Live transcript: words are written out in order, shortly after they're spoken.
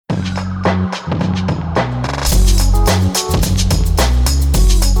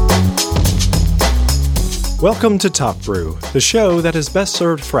Welcome to Top Brew, the show that is best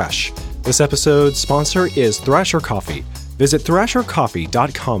served fresh. This episode's sponsor is Thrasher Coffee. Visit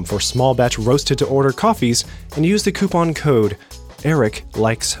thrashercoffee.com for small batch roasted to order coffees and use the coupon code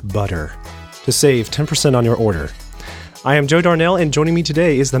EricLikesButter to save 10% on your order. I am Joe Darnell, and joining me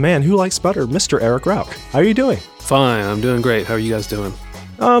today is the man who likes butter, Mr. Eric Rauch. How are you doing? Fine, I'm doing great. How are you guys doing?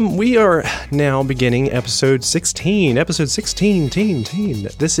 We are now beginning episode 16. Episode 16, teen.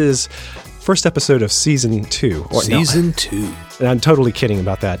 This is first episode of season 2. Season 2. And I'm totally kidding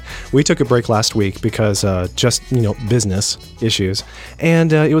about that. We took a break last week because business issues.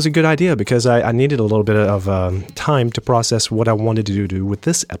 And it was a good idea because I needed a little bit of time to process what I wanted to do with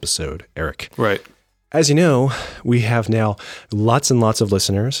this episode, Eric. Right. As you know, we have now lots and lots of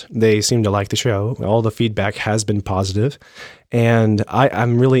listeners. They seem to like the show. All the feedback has been positive. And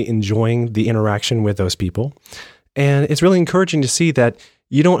I'm really enjoying the interaction with those people. And it's really encouraging to see that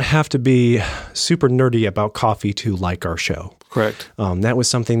you don't have to be super nerdy about coffee to like our show. Correct. That was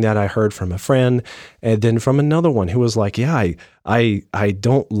something that I heard from a friend, and then from another one who was like, "Yeah, I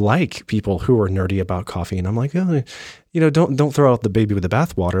don't like people who are nerdy about coffee." And I'm like, "Oh, don't throw out the baby with the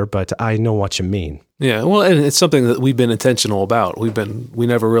bathwater," but I know what you mean. Yeah, well, and it's something that we've been intentional about. We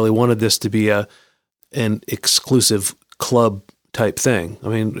never really wanted this to be an exclusive club type thing. I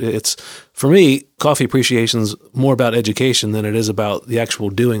mean, it's, for me, coffee appreciation's more about education than it is about the actual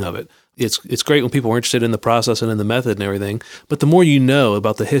doing of it. It's great when people are interested in the process and in the method and everything, but the more you know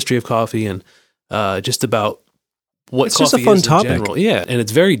about the history of coffee and just about what it's coffee just a fun is topic. in general. Yeah, and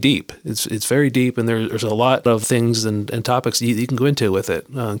it's very deep. It's very deep, and there's a lot of things and topics you can go into with it.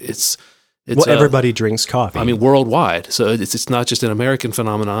 Everybody drinks coffee. I mean, worldwide. So it's not just an American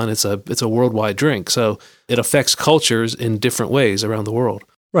phenomenon. It's a worldwide drink. So it affects cultures in different ways around the world.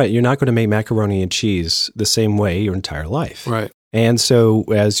 Right. You're not going to make macaroni and cheese the same way your entire life. Right. And so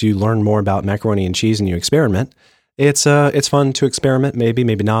as you learn more about macaroni and cheese and you experiment, it's fun to experiment. Maybe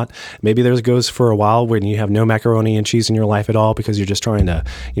not. Maybe there goes for a while when you have no macaroni and cheese in your life at all because you're just trying to,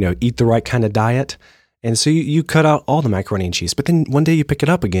 eat the right kind of diet. And so you cut out all the macaroni and cheese, but then one day you pick it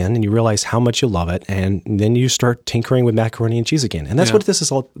up again and you realize how much you love it, and then you start tinkering with macaroni and cheese again. And that's what this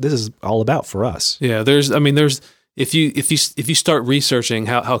is all about for us. Yeah, there's if you start researching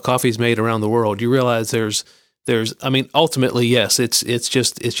how coffee is made around the world, you realize there's ultimately, yes, it's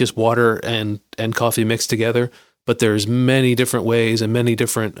just water and coffee mixed together, but there's many different ways and many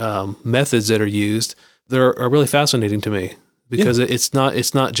different methods that are used that are really fascinating to me because it's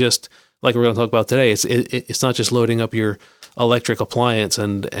not just like we're going to talk about today. It's not just loading up your electric appliance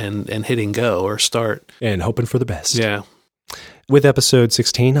and hitting go or start and hoping for the best. Yeah. With episode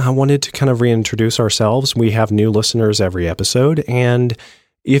 16, I wanted to kind of reintroduce ourselves. We have new listeners every episode, and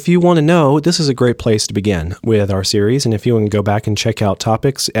if you want to know, this is a great place to begin with our series. And if you want to go back and check out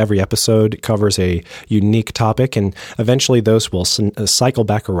topics, every episode covers a unique topic, and eventually those will cycle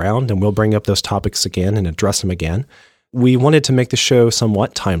back around, and we'll bring up those topics again and address them again. We wanted to make the show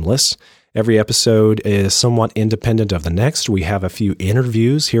somewhat timeless. Every episode is somewhat independent of the next. We have a few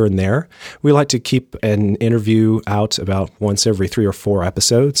interviews here and there. We like to keep an interview out about once every 3 or 4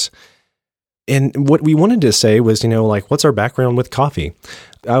 episodes. And what we wanted to say was, what's our background with coffee?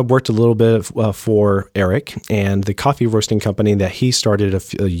 I worked a little bit for Eric and the coffee roasting company that he started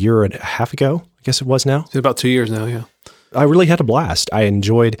a year and a half ago. I guess it was now. It's about 2 years now, yeah. I really had a blast. I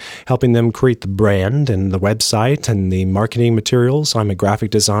enjoyed helping them create the brand and the website and the marketing materials. I'm a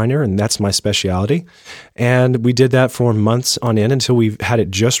graphic designer, and that's my specialty. And we did that for months on end until we had it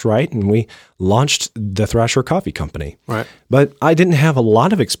just right, and we launched the Thrasher Coffee Company. Right. But I didn't have a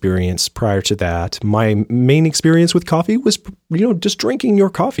lot of experience prior to that. My main experience with coffee was, just drinking your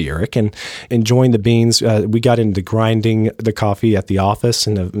coffee, Eric, and enjoying the beans. We got into grinding the coffee at the office,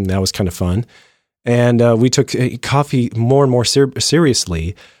 and that was kind of fun. And we took coffee more and more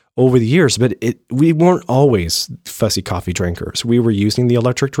seriously over the years, but we weren't always fussy coffee drinkers. We were using the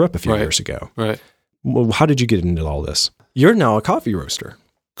electric drip a few years ago. Right. Well, how did you get into all this? You're now a coffee roaster.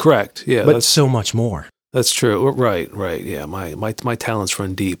 Correct. Yeah. But so much more. That's true. Right. Yeah. My talents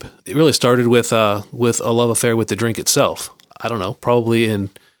run deep. It really started with a love affair with the drink itself. I don't know, probably in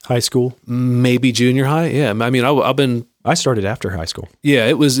high school, maybe junior high. Yeah. I mean, I started after high school. Yeah,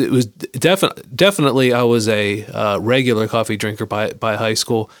 it was definitely I was a regular coffee drinker by high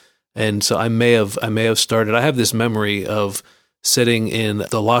school, and so I may have started. I have this memory of sitting in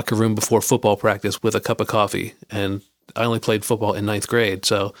the locker room before football practice with a cup of coffee, and I only played football in 9th grade,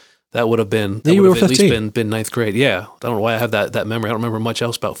 so that would have been at least been 9th grade. Yeah, I don't know why I have that memory. I don't remember much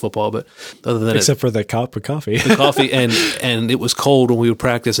else about football, but other than except for the cup of coffee, the coffee, and it was cold when we would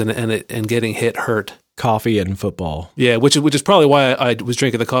practice, and getting hit hurt. coffee and football. Yeah, which is probably why I was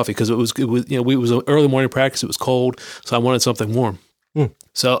drinking the coffee, because it was it was an early morning practice. It was cold, so I wanted something warm.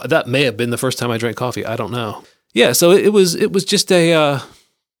 So that may have been the first time I drank coffee. I don't know. Yeah, so it was just a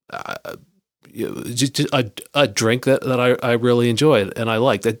drink that I really enjoyed and I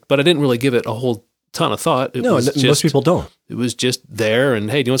liked it, but I didn't really give it a whole ton of thought. Most people don't. It was just there, and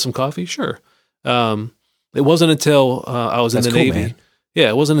hey, do you want some coffee? Sure. It wasn't until I was in the Navy. Man. Yeah,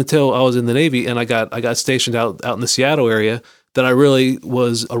 it wasn't until I was in the Navy and I got stationed out in the Seattle area that I really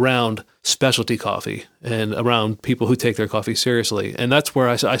was around specialty coffee and around people who take their coffee seriously. And that's where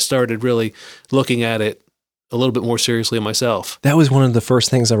I started really looking at it a little bit more seriously myself. That was one of the first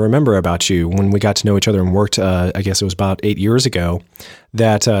things I remember about you when we got to know each other and worked, I guess it was about 8 years ago,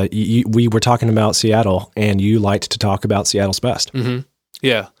 that we were talking about Seattle and you liked to talk about Seattle's best. Mm-hmm.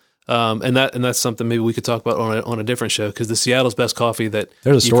 Yeah. And that's something maybe we could talk about on a different show, because the Seattle's Best coffee that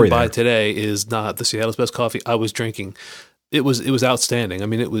you can buy today is not the Seattle's Best coffee I was drinking. It was outstanding. I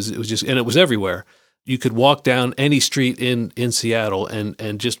mean, it was just, and it was everywhere. You could walk down any street in Seattle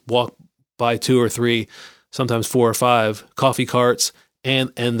and just walk by 2 or 3, sometimes 4 or 5 coffee carts,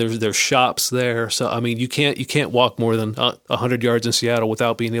 and there's shops there. So I mean, you can't walk more than 100 yards in Seattle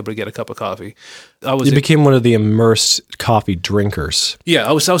without being able to get a cup of coffee. You became one of the immersed coffee drinkers. Yeah,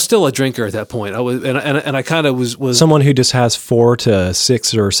 I was still a drinker at that point. I was, and I kind of was someone who just has 4 to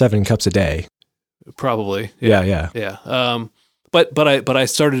 6 or 7 cups a day. Probably. Yeah. But I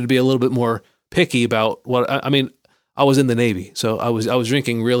started to be a little bit more picky about what I mean. I was in the Navy, so I was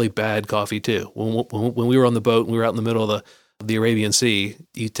drinking really bad coffee too. When we were on the boat and we were out in the middle of the Arabian Sea,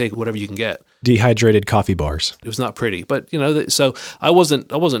 you take whatever you can get. Dehydrated coffee bars. It was not pretty, but so I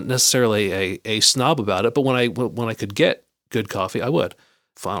wasn't necessarily a snob about it. But when I could get good coffee, I would.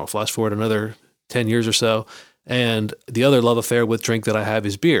 Flash forward another 10 years or so, and the other love affair with drink that I have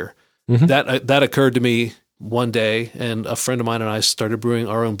is beer. Mm-hmm. That occurred to me one day, and a friend of mine and I started brewing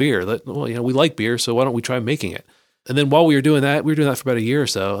our own beer. We like beer, so why don't we try making it? And then while we were doing that for about a year or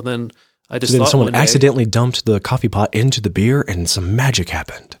so. And then I just thought someone accidentally dumped the coffee pot into the beer, and some magic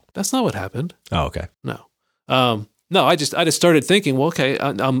happened. That's not what happened. Oh, okay. No. No. I just started thinking, well, okay,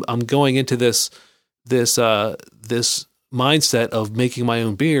 I'm going into this mindset of making my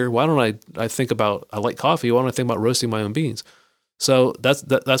own beer. Why don't I think about, I like coffee. Why don't I think about roasting my own beans? So that's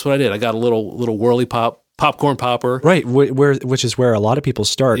what I did. I got a little whirly popcorn popper. Right, which is where a lot of people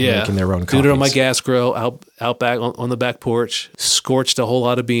start making their own coffees. Did it on my gas grill out back on the back porch, scorched a whole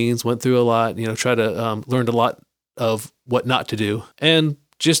lot of beans, went through a lot, tried to learned a lot of what not to do, and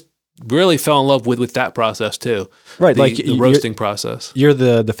just really fell in love with that process too. Right, the roasting process. You're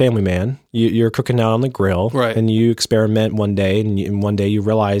the family man. You're cooking out on the grill, right? And you experiment one day, and one day you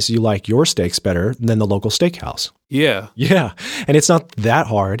realize you like your steaks better than the local steakhouse. Yeah, and it's not that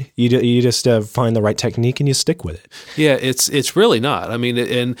hard. You just find the right technique and you stick with it. Yeah, it's really not. I mean,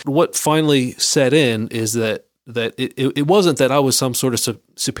 and what finally set in is that it wasn't that I was some sort of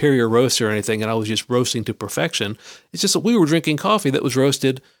superior roaster or anything, and I was just roasting to perfection. It's just that we were drinking coffee that was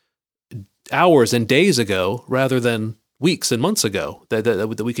roasted hours and days ago rather than weeks and months ago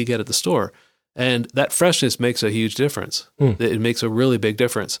that we could get at the store. And that freshness makes a huge difference. It makes a really big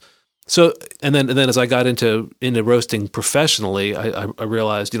difference. So, and then as I got into roasting professionally, I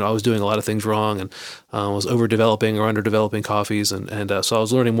realized, I was doing a lot of things wrong, and I was overdeveloping or underdeveloping coffees. And so I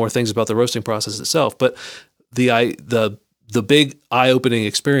was learning more things about the roasting process itself. But the big eye-opening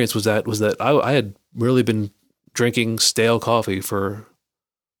experience was that I had really been drinking stale coffee for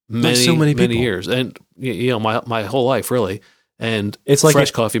many years, and my whole life really. And it's like fresh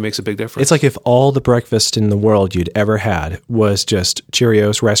coffee makes a big difference. It's like if all the breakfast in the world you'd ever had was just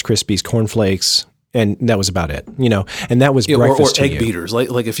Cheerios, Rice Krispies, cornflakes, and that was about it. And that was breakfast or egg beaters.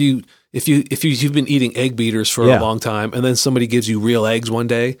 Like if you've been eating egg beaters for a long time, and then somebody gives you real eggs one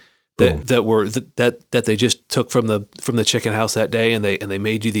day that they just took from the chicken house that day, and they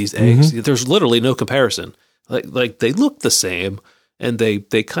made you these eggs. Mm-hmm. There's literally no comparison. Like they look the same. And they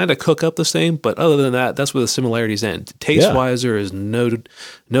kind of cook up the same, but other than that, that's where the similarities end. Taste-wise, there is no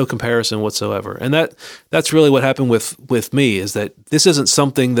comparison whatsoever. And that's really what happened with me, is that this isn't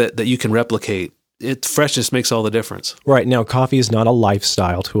something that you can replicate. Freshness makes all the difference. Right. Now, coffee is not a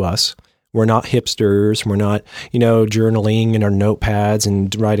lifestyle to us. We're not hipsters. We're not, journaling in our notepads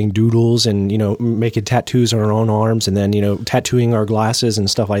and writing doodles and, making tattoos on our own arms and then, tattooing our glasses and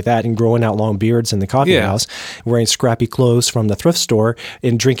stuff like that and growing out long beards in the coffee house, wearing scrappy clothes from the thrift store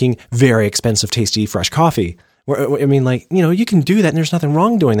and drinking very expensive, tasty, fresh coffee. I mean, like, you can do that and there's nothing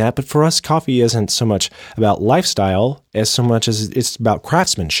wrong doing that. But for us, coffee isn't so much about lifestyle as so much as it's about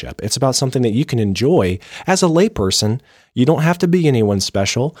craftsmanship. It's about something that you can enjoy as a layperson. You don't have to be anyone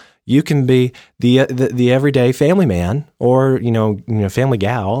special. You can be the everyday family man or, family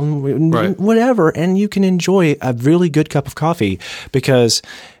gal, Right. whatever. And you can enjoy a really good cup of coffee, because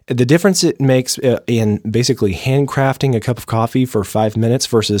the difference it makes in basically handcrafting a cup of coffee for 5 minutes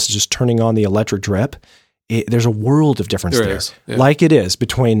versus just turning on the electric drip, there's a world of difference there. Is, yeah. Like it is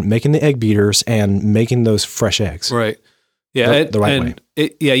between making the egg beaters and making those fresh eggs. Right. Yeah. The right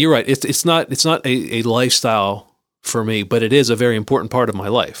way. You're right. It's not a lifestyle for me, but it is a very important part of my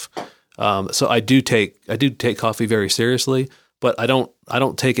life. So I do take coffee very seriously, but I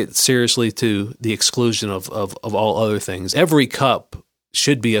don't take it seriously to the exclusion of all other things. Every cup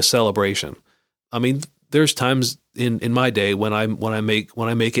should be a celebration. I mean, there's times in my day when I make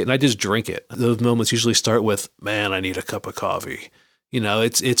it and I just drink it. Those moments usually start with, man, I need a cup of coffee.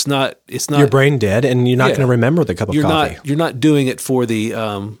 It's not your brain dead, and you're not going to remember the cup of coffee. You're not doing it for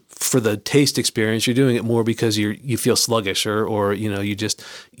the taste experience. You're doing it more because you feel sluggish or you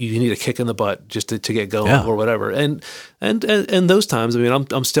need a kick in the butt just to get going or whatever. And those times, I mean,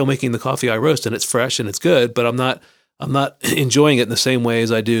 I'm still making the coffee I roast and it's fresh and it's good, but I'm not enjoying it in the same way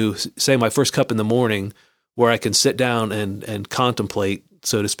as I do, say, my first cup in the morning, where I can sit down and contemplate,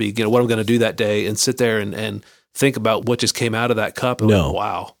 so to speak, what I'm going to do that day, and sit there and think about what just came out of that cup. And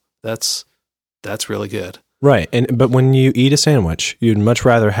wow, that's really good. Right. But when you eat a sandwich, you'd much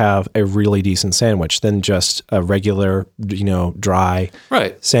rather have a really decent sandwich than just a regular, dry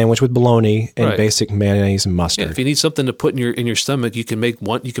sandwich with bologna and basic mayonnaise and mustard. Yeah, if you need something to put in your stomach, you can make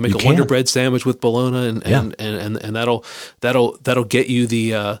a Wonder Bread sandwich with bologna and that'll get you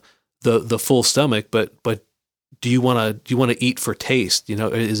the full stomach. But do you want to eat for taste? Do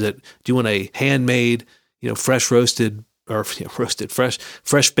you want a handmade, fresh roasted or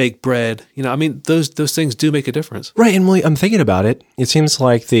fresh baked bread? I mean, those things do make a difference. Right. And I'm thinking about it. It seems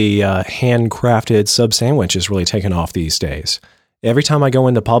like the handcrafted sub sandwich is really taken off these days. Every time I go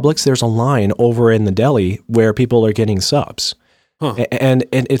into Publix, there's a line over in the deli where people are getting subs. Huh. And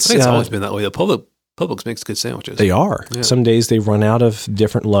it's, I think it's always been that way. The Publix makes good sandwiches. They are. Yeah. Some days they run out of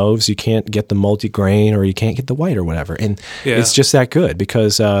different loaves. You can't get the multi-grain or you can't get the white or whatever. And it's just that good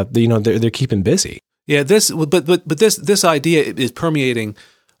because, they're keeping busy. Yeah, this idea is permeating,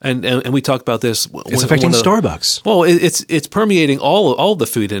 and we talked about this. It's affecting Starbucks. Well, it's permeating all the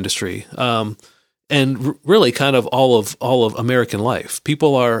food industry, and really kind of all of American life.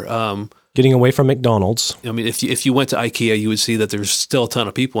 People are getting away from McDonald's. I mean, if you went to IKEA, you would see that there's still a ton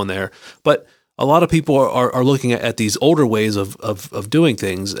of people in there, but a lot of people are looking at these older ways of doing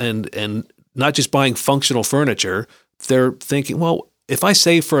things, and not just buying functional furniture. They're thinking, well, if I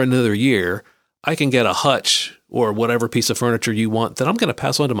save for another year, I can get a hutch or whatever piece of furniture you want that I'm going to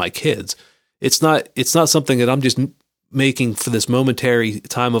pass on to my kids. It's not something that I'm just making for this momentary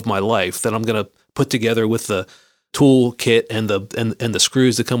time of my life that I'm going to put together with the tool kit and the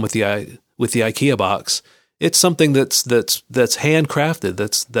screws that come with the IKEA box. It's something that's handcrafted,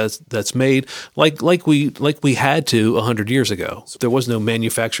 that's made like we had to 100 years ago. There was no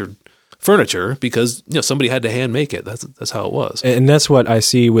manufactured furniture because somebody had to hand make it. That's how it was. And that's what I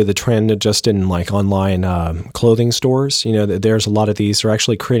see with the trend just in like online clothing stores. There's a lot of these are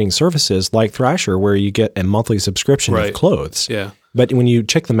actually creating services like Thrasher where you get a monthly subscription of clothes. Yeah. But when you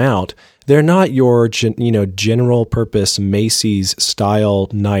check them out, they're not your general purpose Macy's style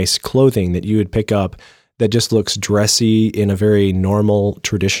nice clothing that you would pick up that just looks dressy in a very normal,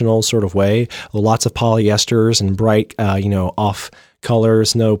 traditional sort of way. Lots of polyesters and bright, off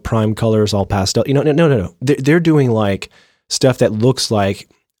colors, no prime colors, all pastel. No. They're doing like stuff that looks like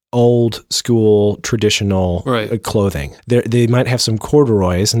old school traditional clothing. They might have some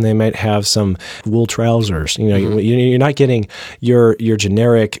corduroys and they might have some wool trousers. You're not getting your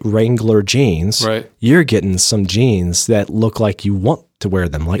generic Wrangler jeans. Right. You're getting some jeans that look like you want to wear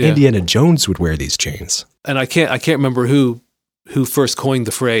them. Like Indiana Jones would wear these jeans. And I can't remember who first coined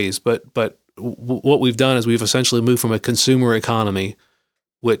the phrase, but what we've done is we've essentially moved from a consumer economy,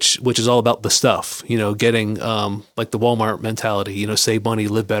 which is all about the stuff, getting like the Walmart mentality, save money,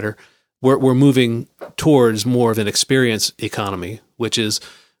 live better. We're moving towards more of an experience economy, which is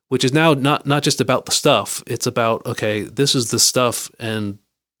now not just about the stuff. It's about, okay, this is the stuff, and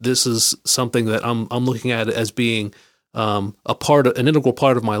this is something that I'm looking at as being an integral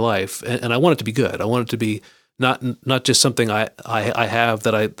part of my life, and I want it to be good. I want it to be not just something I have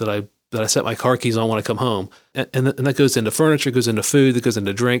that I set my car keys on when I come home, and that goes into furniture, goes into food, that goes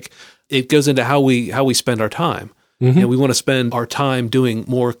into drink, it goes into how we spend our time. Mm-hmm. We want to spend our time doing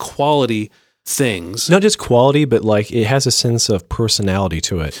more quality things. Not just quality, but like it has a sense of personality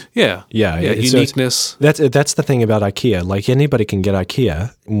to it. Yeah. Yeah. Uniqueness. That's the thing about IKEA. Like anybody can get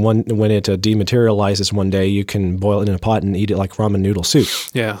IKEA. When it dematerializes one day, you can boil it in a pot and eat it like ramen noodle soup.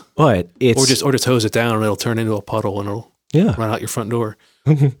 Yeah. But it's... Or just hose it down and it'll turn into a puddle and it'll run out your front door.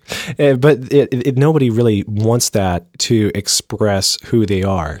 But nobody really wants that to express who they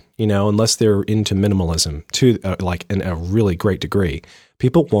are, unless they're into minimalism to like in a really great degree.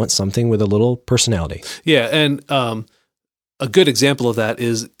 People want something with a little personality. Yeah, and a good example of that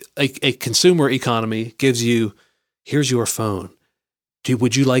is a consumer economy gives you, here's your phone.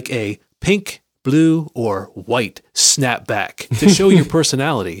 Would you like a pink, blue, or white snapback to show your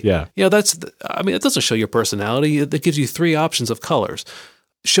personality? Yeah. It doesn't show your personality. It gives you 3 options of colors.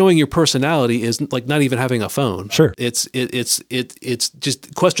 Showing your personality is like not even having a phone. Sure. It's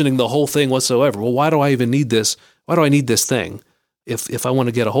just questioning the whole thing whatsoever. Well, why do I even need this? Why do I need this thing? If I want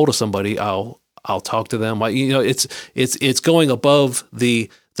to get a hold of somebody, I'll talk to them. It's going above the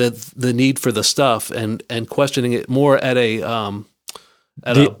need for the stuff and questioning it more at a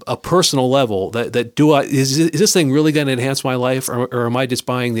personal level. Is this thing really going to enhance my life, or am I just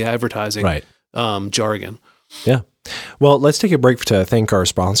buying the advertising jargon? Yeah. Well, let's take a break to thank our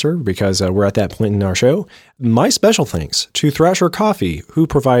sponsor because we're at that point in our show. My special thanks to Thrasher Coffee, who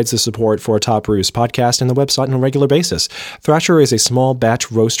provides the support for Top Brew's podcast and the website on a regular basis. Thrasher is a small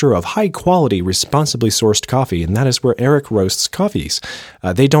batch roaster of high-quality, responsibly sourced coffee, and that is where Eric roasts coffees.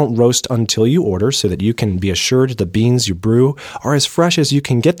 They don't roast until you order so that you can be assured the beans you brew are as fresh as you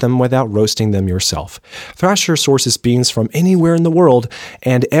can get them without roasting them yourself. Thrasher sources beans from anywhere in the world,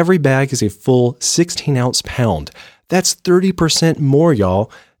 and every bag is a full 16-ounce pound. That's 30% more, y'all,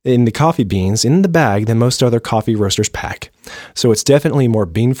 in the coffee beans in the bag than most other coffee roasters pack. So it's definitely more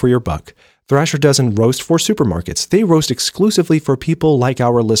bean for your buck. Thrasher doesn't roast for supermarkets. They roast exclusively for people like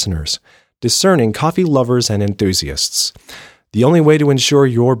our listeners, discerning coffee lovers and enthusiasts. The only way to ensure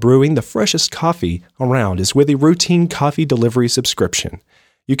you're brewing the freshest coffee around is with a routine coffee delivery subscription.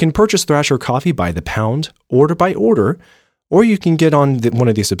 You can purchase Thrasher coffee by the pound, order by order, or you can get on one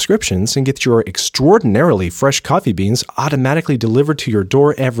of these subscriptions and get your extraordinarily fresh coffee beans automatically delivered to your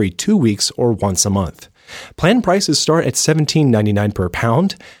door every 2 weeks or once a month. Plan prices start at $17.99 per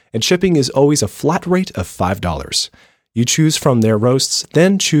pound, and shipping is always a flat rate of $5. You choose from their roasts,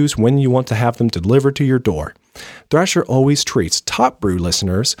 then choose when you want to have them delivered to your door. Thrasher always treats Top Brew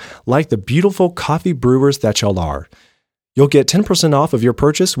listeners like the beautiful coffee brewers that y'all are. You'll get 10% off of your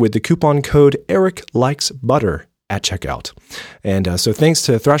purchase with the coupon code EricLikesButter at checkout. And so thanks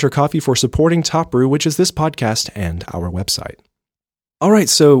to Thrasher Coffee for supporting Top Brew, which is this podcast and our website. All right,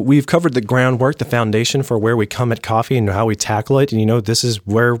 so we've covered the groundwork, the foundation for where we come at coffee and how we tackle it. And, this is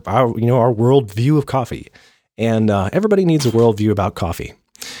where our worldview of coffee. And everybody needs a worldview about coffee.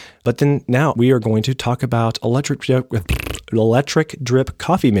 But then now we are going to talk about electric drip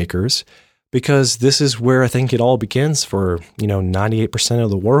coffee makers, because this is where I think it all begins for, 98% of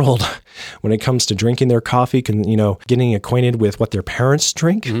the world when it comes to drinking their coffee, getting acquainted with what their parents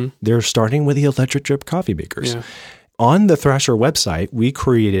drink. Mm-hmm. They're starting with the electric drip coffee makers. Yeah. On the Thrasher website, we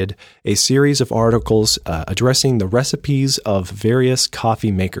created a series of articles addressing the recipes of various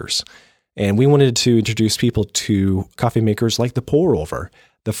coffee makers. And we wanted to introduce people to coffee makers like the pour-over,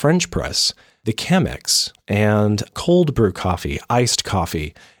 the French press, the Chemex, and cold brew coffee, iced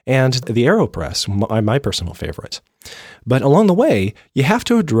coffee, and the AeroPress, my personal favorite. But along the way, you have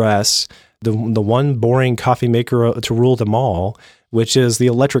to address the one boring coffee maker to rule them all, which is the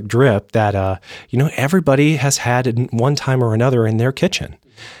electric drip that everybody has had at one time or another in their kitchen.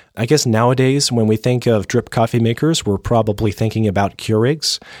 I guess nowadays, when we think of drip coffee makers, we're probably thinking about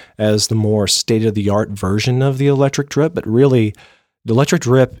Keurigs as the more state-of-the-art version of the electric drip, but really, the electric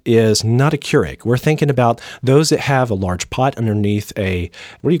drip is not a Keurig. We're thinking about those that have a large pot underneath like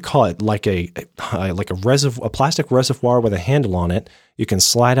a plastic reservoir with a handle on it. You can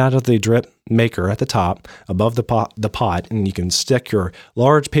slide out of the drip maker at the top, above the pot, and you can stick your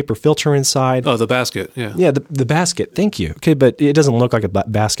large paper filter inside. Oh, the basket, yeah. Yeah, the basket. Thank you. Okay, but it doesn't look like a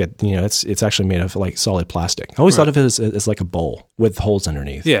basket. It's actually made of like solid plastic. I always thought of it as like a bowl with holes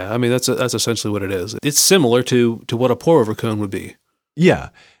underneath. Yeah, I mean that's essentially what it is. It's similar to what a pour-over cone would be. Yeah.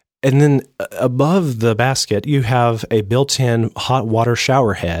 And then above the basket, you have a built-in hot water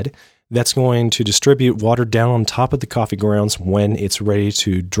shower head that's going to distribute water down on top of the coffee grounds when it's ready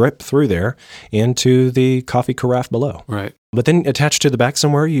to drip through there into the coffee carafe below. Right. But then attached to the back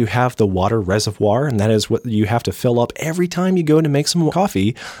somewhere, you have the water reservoir, and that is what you have to fill up every time you go to make some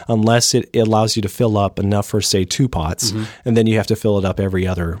coffee, unless it allows you to fill up enough for, say, 2 pots, and then you have to fill it up every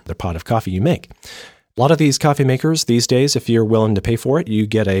other pot of coffee you make. A lot of these coffee makers these days, if you're willing to pay for it, you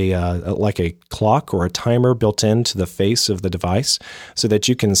get like a clock or a timer built into the face of the device so that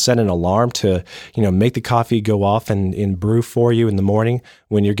you can set an alarm to, make the coffee go off and brew for you in the morning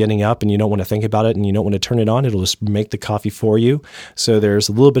when you're getting up and you don't want to think about it and you don't want to turn it on. It'll just make the coffee for you. So there's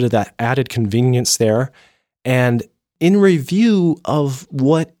a little bit of that added convenience there. And in review of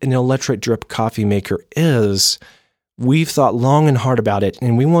what an electric drip coffee maker is, we've thought long and hard about it,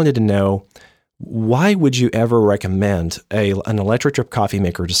 and we wanted to know, why would you ever recommend an electric drip coffee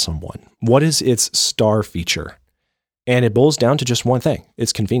maker to someone? What is its star feature? And it boils down to just one thing: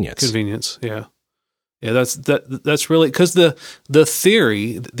 it's convenience. Convenience, yeah. Yeah, that's really, because the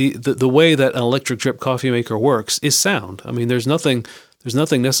theory, the way that an electric drip coffee maker works is sound. I mean, there's nothing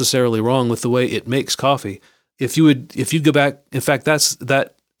necessarily wrong with the way it makes coffee. If you go back, in fact,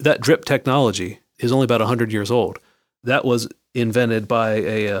 that drip technology is only about 100 years old. That was invented by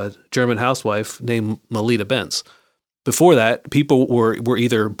a German housewife named Melita Benz. Before that, people were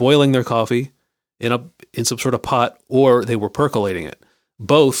either boiling their coffee in some sort of pot, or they were percolating it.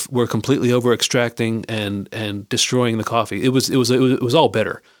 Both were completely over extracting and destroying the coffee. It was all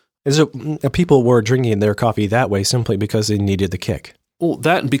bitter. So people were drinking their coffee that way simply because they needed the kick. Well,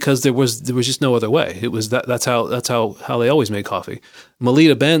 that, and because there was just no other way. It was that's how they always made coffee.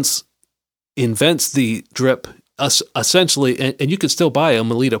 Melita Benz invents the drip essentially, and you could still buy a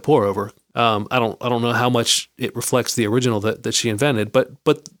Melita pour over. I don't know how much it reflects the original that she invented,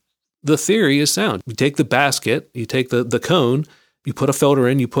 but the theory is sound. You take the basket, you take the cone, you put a filter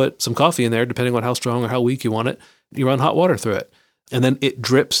in, you put some coffee in there, depending on how strong or how weak you want it. You run hot water through it, and then it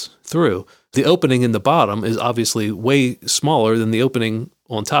drips through. The opening in the bottom is obviously way smaller than the opening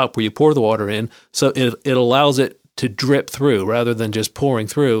on top where you pour the water in, so it allows it to drip through rather than just pouring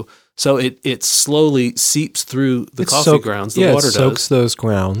through. So it slowly seeps through the coffee grounds. The water it soaks those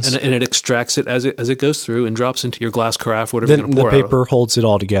grounds, and it extracts it as it goes through and drops into your glass carafe, whatever you're going to pour. The paper holds it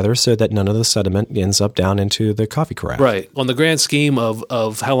all together so that none of the sediment ends up down into the coffee carafe. Right. On the grand scheme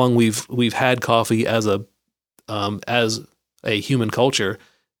of how long we've had coffee as a human culture,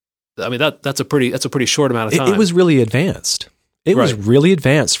 I mean that's a pretty short amount of time. It was really advanced. It was really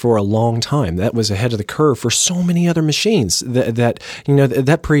advanced for a long time. That was ahead of the curve for so many other machines that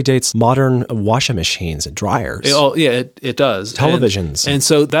predates modern washing machines and dryers. It does. Televisions. And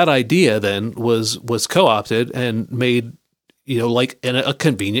so that idea then was co-opted and made, like a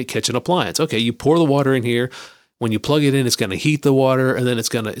convenient kitchen appliance. Okay, you pour the water in here. When you plug it in, it's going to heat the water, and then it's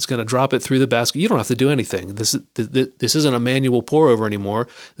going to drop it through the basket. You don't have to do anything. This isn't a manual pour over anymore.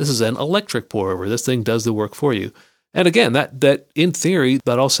 This is an electric pour over. This thing does the work for you. And again, that in theory,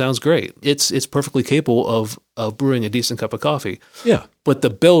 that all sounds great. It's perfectly capable of brewing a decent cup of coffee. Yeah. But the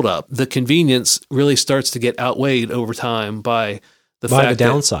buildup, the convenience really starts to get outweighed over time by the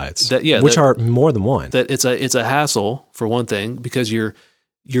downsides, which are more than one. That it's a hassle for one thing, because your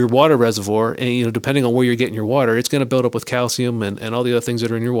water reservoir, and depending on where you're getting your water, it's going to build up with calcium and all the other things that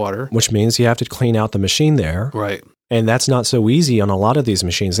are in your water. Which means you have to clean out the machine there. Right. And that's not so easy on a lot of these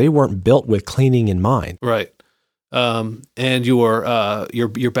machines. They weren't built with cleaning in mind. Right. And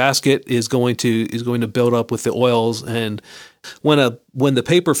your basket is going to build up with the oils, and when the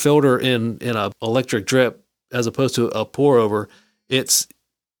paper filter in a electric drip as opposed to a pour over, it's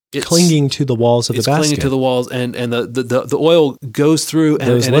clinging to the walls of the basket. It's clinging to the walls, and the oil goes through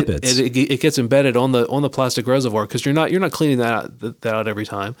those and lipids. It gets embedded on the plastic reservoir, because you're not cleaning that out every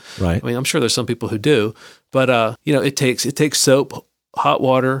time. Right. I mean, I'm sure there's some people who do, but it takes soap, hot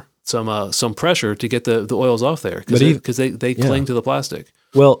water, some pressure to get the oils off there, because they cling to the plastic.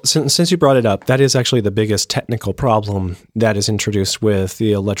 Well, since you brought it up, that is actually the biggest technical problem that is introduced with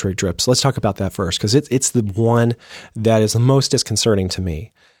the electric drips. Let's talk about that first, because it's the one that is the most disconcerting to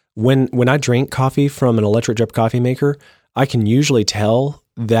me. When I drink coffee from an electric drip coffee maker, I can usually tell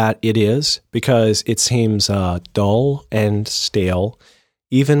that it is, because it seems dull and stale,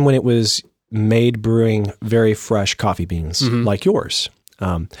 even when it was made brewing very fresh coffee beans like yours.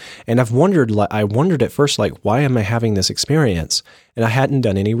 And I wondered at first, why am I having this experience? And I hadn't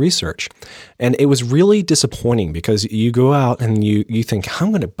done any research. And it was really disappointing, because you go out and you think, I'm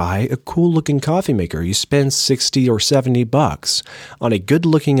going to buy a cool looking coffee maker. You spend $60 or $70 on a good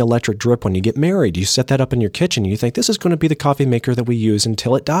looking electric drip when you get married. You set that up in your kitchen. You think, this is going to be the coffee maker that we use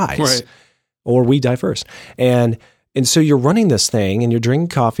until it dies. Right. Or we die first. And so you're running this thing and you're drinking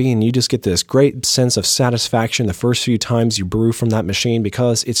coffee, and you just get this great sense of satisfaction the first few times you brew from that machine,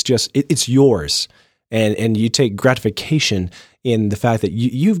 because it's yours. And you take gratification in the fact that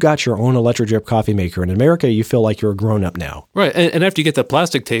you've got your own electric drip coffee maker. In America, you feel like you're a grown up now. Right. And after you get the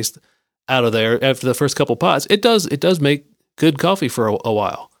plastic taste out of there, after the first couple pots, it does make good coffee for a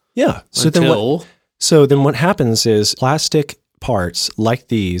while. Yeah. So then what happens is plastic parts like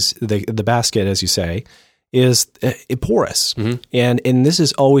these, the basket, as you say, is porous. And this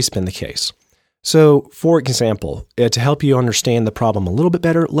has always been the case. So, for example, to help you understand the problem a little bit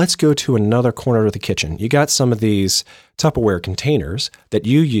better, let's go to another corner of the kitchen. You got some of these Tupperware containers that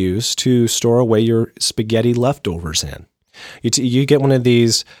you use to store away your spaghetti leftovers in. You get one of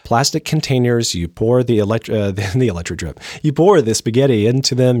these plastic containers, you pour the electric drip. You pour the spaghetti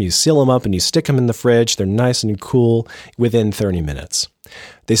into them, you seal them up, and you stick them in the fridge. They're nice and cool within 30 minutes.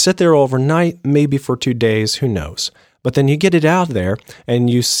 They sit there overnight, maybe for 2 days, who knows. But then you get it out there and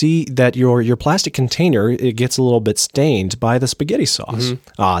you see that your plastic container, it gets a little bit stained by the spaghetti sauce.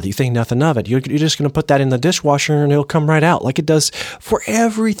 You think nothing of it. You're just going to put that in the dishwasher and it'll come right out like it does for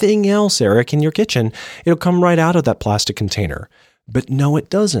everything else, Eric, in your kitchen. It'll come right out of that plastic container. But no,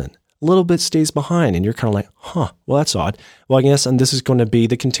 it doesn't. A little bit stays behind and you're kind of like, well, that's odd. Well, I guess this is going to be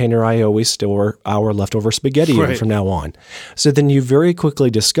the container I always store our leftover spaghetti in from now on. So then you very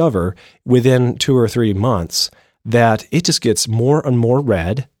quickly discover within 2 or 3 months that it just gets more and more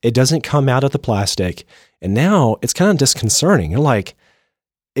red. It doesn't come out of the plastic. And now it's kind of disconcerting. You're like,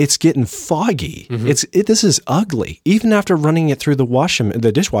 it's getting foggy. This is ugly. Even after running it through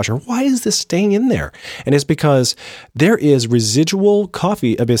the dishwasher, why is this staying in there? And it's because there is residual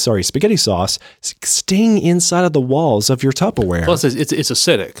spaghetti sauce staying inside of the walls of your Tupperware. Plus, it's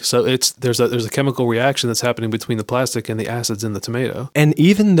acidic, so there's a chemical reaction that's happening between the plastic and the acids in the tomato. And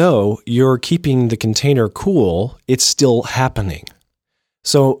even though you're keeping the container cool, it's still happening.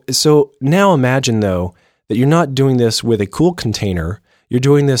 So now imagine though that you're not doing this with a cool container. You're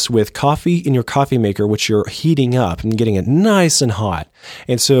doing this with coffee in your coffee maker, which you're heating up and getting it nice and hot.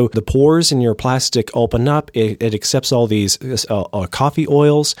 And so the pores in your plastic open up. It accepts all these coffee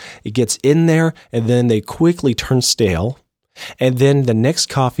oils. It gets in there, and then they quickly turn stale. And then the next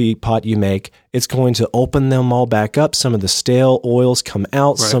coffee pot you make, it's going to open them all back up. Some of the stale oils come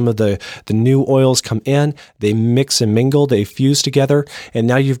out. Right. Some of the new oils come in. They mix and mingle. They fuse together. And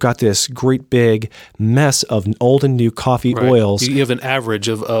now you've got this great big mess of old and new coffee oils. You have an average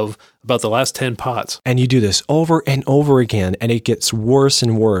of about the last 10 pots. And you do this over and over again. And it gets worse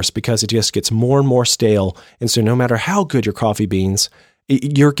and worse because it just gets more and more stale. And so no matter how good your coffee beans,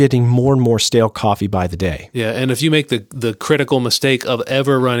 you're getting more and more stale coffee by the day. Yeah, and if you make the critical mistake of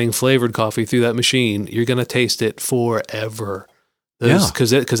ever running flavored coffee through that machine, you're going to taste it forever.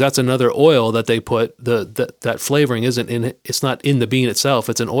 Because that's another oil that they put. That flavoring isn't in it. It's not in the bean itself.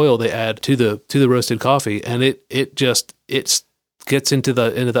 It's an oil they add to the roasted coffee, and it gets into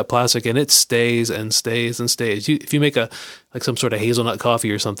that plastic, and it stays and stays and stays. If you make some sort of hazelnut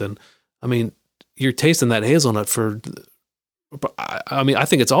coffee or something, I mean, you're tasting that hazelnut for. I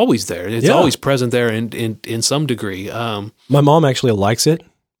think it's always there. It's always present there in some degree. My mom actually likes it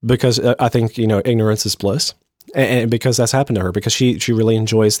because I think, ignorance is bliss. And because that's happened to her, because she really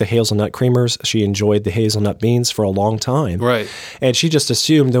enjoys the hazelnut creamers. She enjoyed the hazelnut beans for a long time. Right. And she just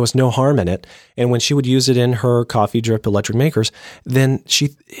assumed there was no harm in it. And when she would use it in her coffee drip electric makers, then she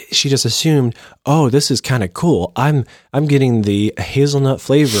just assumed, oh, this is kind of cool. I'm getting the hazelnut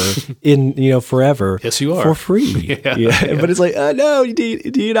flavor in, forever. Yes, you are. For free. Yeah. But it's like, no, do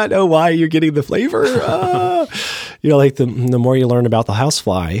you not know why you're getting the flavor? The more you learn about the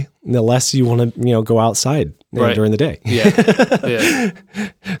housefly, the less you want to, go outside during the day.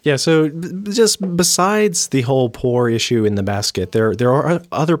 Yeah. So just besides the whole pour issue in the basket, there are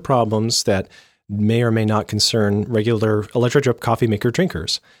other problems that may or may not concern regular electric drip coffee maker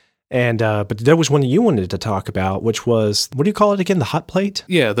drinkers. And but there was one you wanted to talk about, which was, what do you call it again? The hot plate?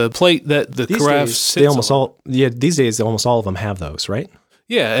 Yeah, the plate that the carafe sits on. These days almost all of them have those, right?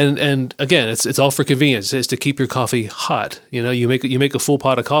 Yeah, and again, it's all for convenience. It's to keep your coffee hot. You make a full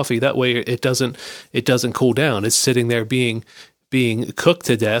pot of coffee. That way, it doesn't cool down. It's sitting there being cooked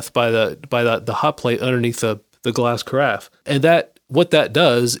to death by the hot plate underneath the glass carafe. And what that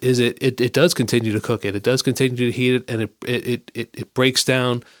does is it does continue to cook it. It does continue to heat it, and it breaks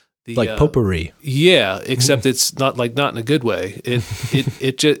down. Like potpourri. Yeah, except it's not in a good way.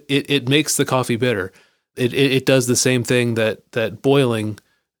 It makes the coffee bitter. It does the same thing that boiling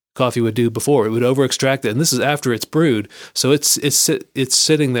coffee would do before. It would over extract it, and this is after it's brewed. So it's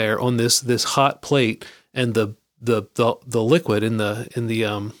sitting there on this hot plate, and the liquid in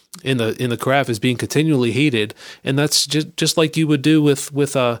the carafe is being continually heated, and that's just like you would do with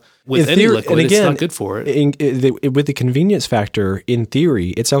any liquid. And again, it's not good for it. With the convenience factor, in theory,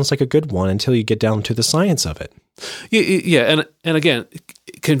 it sounds like a good one until you get down to the science of it. Yeah, and again,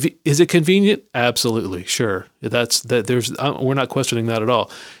 is it convenient? Absolutely, sure. We're not questioning that at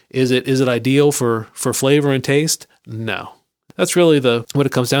all. Is it ideal for flavor and taste? No. That's really what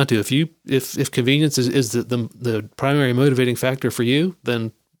it comes down to. If convenience is the primary motivating factor for you,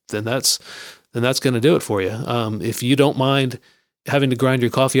 then that's going to do it for you. If you don't mind having to grind your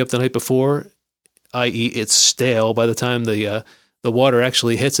coffee up the night before, i.e., it's stale by the time the water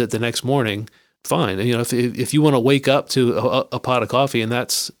actually hits it the next morning, fine. You know, if you want to wake up to a pot of coffee and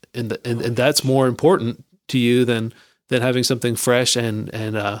that's more important to you than having something fresh and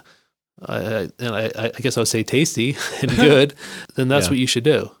I guess I would say tasty and good, then that's what you should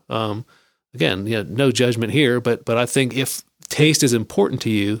do. Again, no judgment here, but I think if taste is important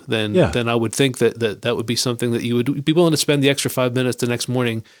to you, then I would think that would be something that you would be willing to spend the extra 5 minutes the next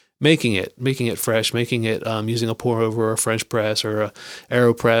morning making it fresh, making it using a pour over or a French press or a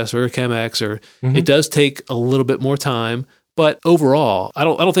AeroPress or a Chemex, or it does take a little bit more time, but overall, I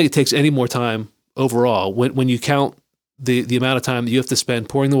don't think it takes any more time overall when you count the amount of time that you have to spend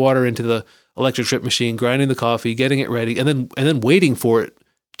pouring the water into the electric drip machine, grinding the coffee, getting it ready, and then waiting for it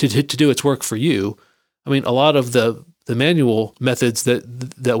to do its work for you. I mean, a lot of the manual methods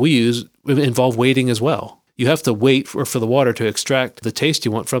that we use involve waiting as well. You have to wait for the water to extract the taste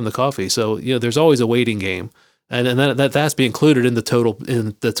you want from the coffee. So there's always a waiting game, and that has to be included in the total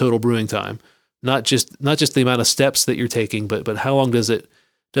brewing time, not just the amount of steps that you're taking, but how long does it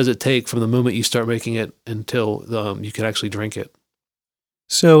take from the moment you start making it until you can actually drink it.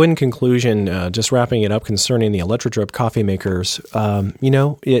 So in conclusion, just wrapping it up concerning the electric-drip coffee makers,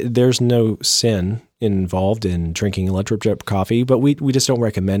 there's no sin involved in drinking electric-drip coffee, but we just don't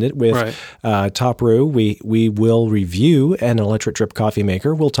recommend it. With Top Brew, we will review an electric-drip coffee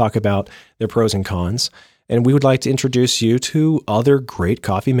maker. We'll talk about their pros and cons, and we would like to introduce you to other great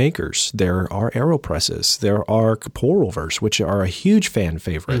coffee makers. There are AeroPresses. There are pour-overs, which are a huge fan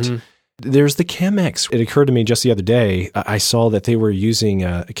favorite. Mm-hmm. There's the Chemex. It occurred to me just the other day, I saw that they were using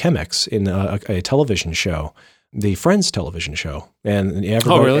a Chemex in a television show, the Friends television show. And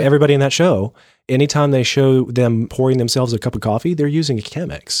everybody in that show, anytime they show them pouring themselves a cup of coffee, they're using a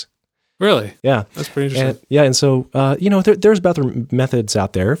Chemex. Really? Yeah. That's pretty interesting. And so, there's better methods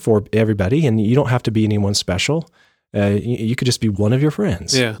out there for everybody, and you don't have to be anyone special. You could just be one of your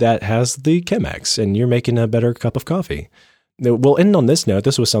friends that has the Chemex, and you're making a better cup of coffee. We'll end on this note.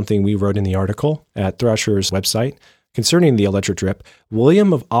 This was something we wrote in the article at Thrasher's website concerning the electric drip.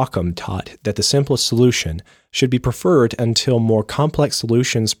 William of Ockham taught that the simplest solution should be preferred until more complex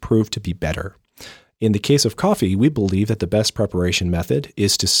solutions prove to be better. In the case of coffee, we believe that the best preparation method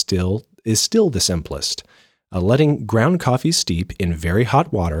is still the simplest, letting ground coffee steep in very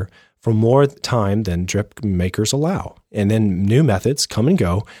hot water for more time than drip makers allow. And then new methods come and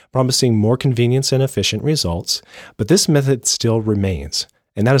go, promising more convenience and efficient results. But this method still remains.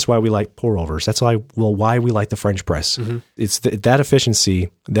 And that is why we like pour-overs. That's why we like the French press. Mm-hmm. It's that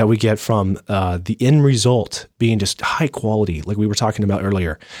efficiency that we get from the end result being just high quality, like we were talking about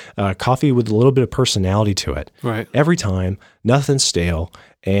earlier. Coffee with a little bit of personality to it. Right. Every time, nothing stale.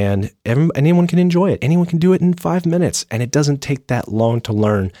 And anyone can enjoy it. Anyone can do it in 5 minutes, and it doesn't take that long to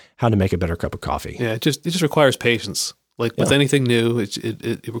learn how to make a better cup of coffee. Yeah, it just requires patience. Like with anything new,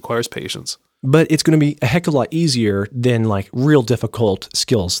 it requires patience. But it's going to be a heck of a lot easier than like real difficult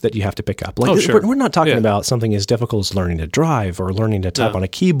skills that you have to pick up. Like we're not talking about something as difficult as learning to drive or learning to type on a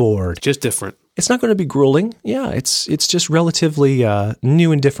keyboard. Just different. It's not going to be grueling. Yeah, it's just relatively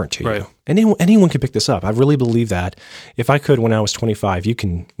new and different to you. Right. Anyone can pick this up. I really believe that. If I could when I was 25, you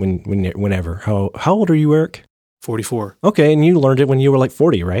can whenever. How old are you, Eric? 44. Okay, and you learned it when you were like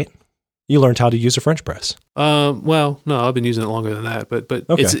 40, right? You learned how to use a French press. Well, no, I've been using it longer than that, but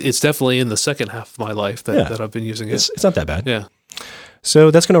okay. It's definitely in the second half of my life that I've been using it. It's not that bad. Yeah. So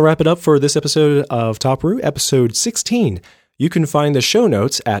that's going to wrap it up for this episode of Top Brew, episode 16. You can find the show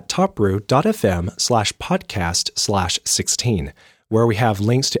notes at topbrew.fm/podcast/16, where we have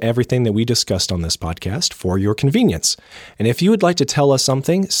links to everything that we discussed on this podcast for your convenience. And if you would like to tell us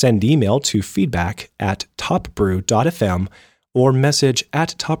something, send email to feedback@topbrew.fm or message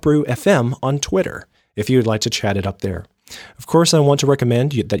 @topbrewfm on Twitter if you would like to chat it up there. Of course, I want to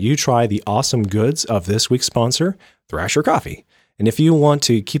recommend that you try the awesome goods of this week's sponsor, Thrasher Coffee. And if you want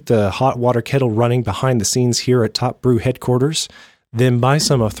to keep the hot water kettle running behind the scenes here at Top Brew headquarters, then buy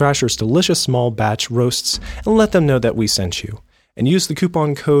some of Thrasher's delicious small batch roasts and let them know that we sent you. And use the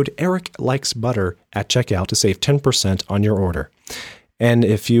coupon code EricLikesButter at checkout to save 10% on your order. And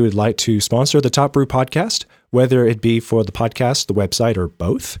if you would like to sponsor the Top Brew podcast, whether it be for the podcast, the website, or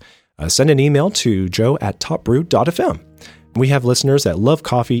both, send an email to joe@topbrew.fm. We have listeners that love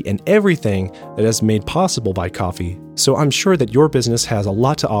coffee and everything that is made possible by coffee, so I'm sure that your business has a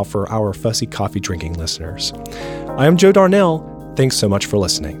lot to offer our fussy coffee drinking listeners. I am Joe Darnell. Thanks so much for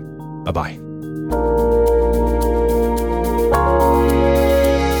listening. Bye-bye.